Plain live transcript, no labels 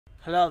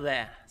Hello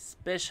there,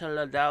 Special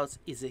Loadouts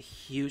is a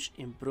huge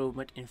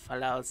improvement in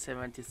Fallout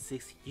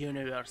 76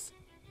 universe,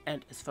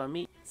 and as for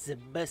me, the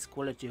best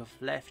quality of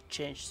life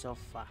change so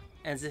far.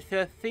 And the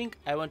third thing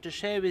I want to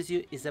share with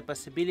you is the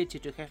possibility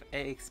to have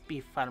a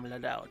XP farm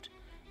loadout,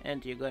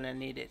 and you're gonna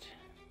need it.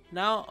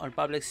 Now on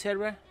public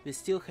server we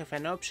still have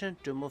an option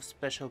to move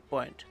special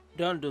point.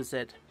 Don't do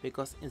that,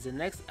 because in the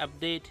next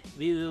update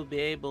we will be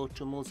able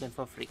to move them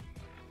for free.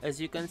 As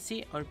you can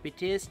see on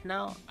PTS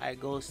now, I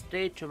go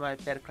straight to my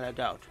perk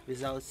loadout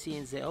without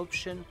seeing the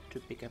option to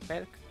pick a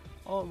perk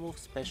or move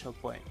special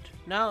point.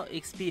 Now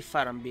XP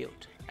farm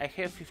build. I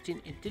have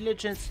 15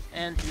 intelligence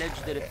and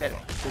legendary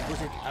perk to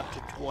boost it up to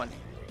 20.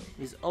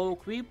 With all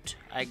equipped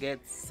I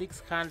get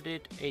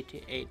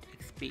 688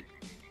 XP.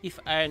 If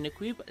I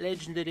unequip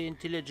legendary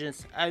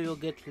intelligence I will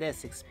get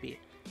less XP,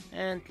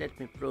 and let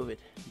me prove it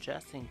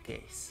just in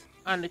case.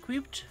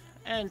 Unequipped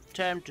and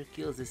time to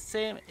kill the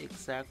same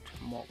exact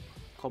mob.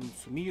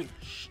 Konsumir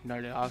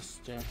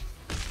schnellste.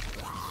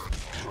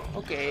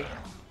 Okay,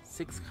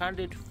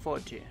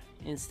 640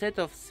 instead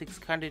of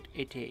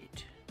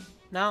 688.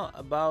 Now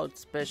about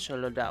special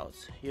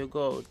loadouts. You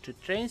go to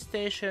train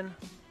station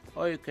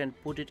or you can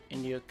put it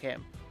in your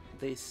camp,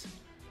 this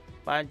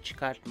punch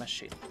card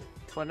machine.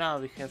 For now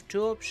we have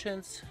two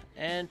options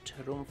and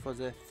room for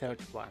the third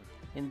one.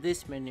 In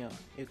this menu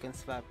you can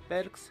swap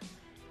perks,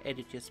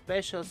 edit your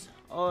specials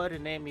or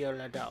rename your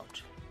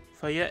loadout.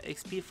 For your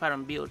XP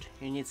farm build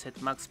you need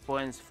set max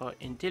points for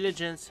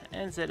intelligence,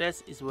 and the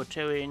rest is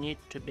whatever you need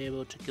to be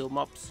able to kill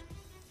mobs.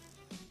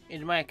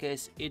 In my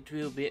case it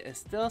will be a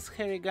stealth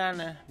heavy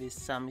gunner with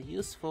some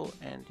useful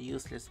and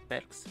useless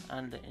perks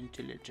under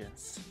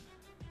intelligence.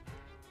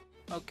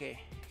 Okay,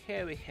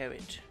 here we have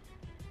it.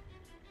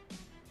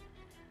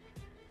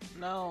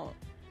 Now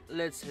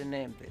let's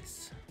rename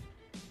this.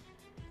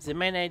 The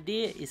main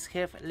idea is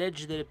have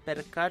legendary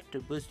perk card to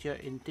boost your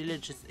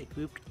intelligence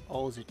equipped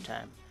all the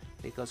time,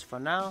 because for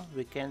now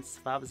we can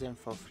swap them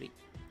for free.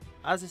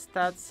 Other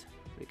stats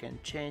we can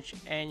change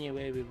any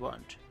way we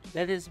want.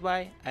 That is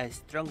why I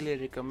strongly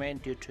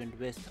recommend you to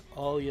invest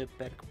all your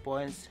perk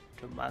points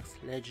to max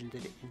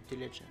legendary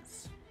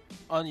intelligence.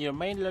 On your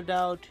main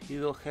loadout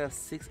you will have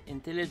 6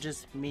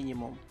 intelligence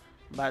minimum,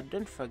 but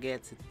don't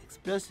forget that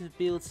explosive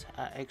builds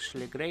are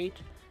actually great,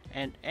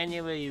 and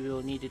anyway you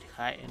will need it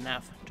high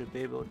enough to be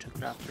able to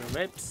craft your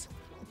reps,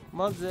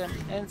 mod them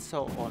and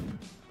so on.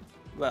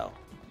 Well,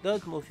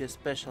 don't move your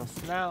specials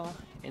now,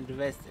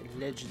 invest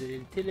in legendary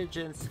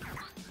intelligence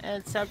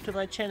and sub to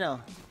my channel.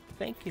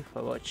 Thank you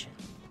for watching.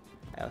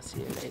 I'll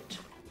see you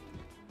later.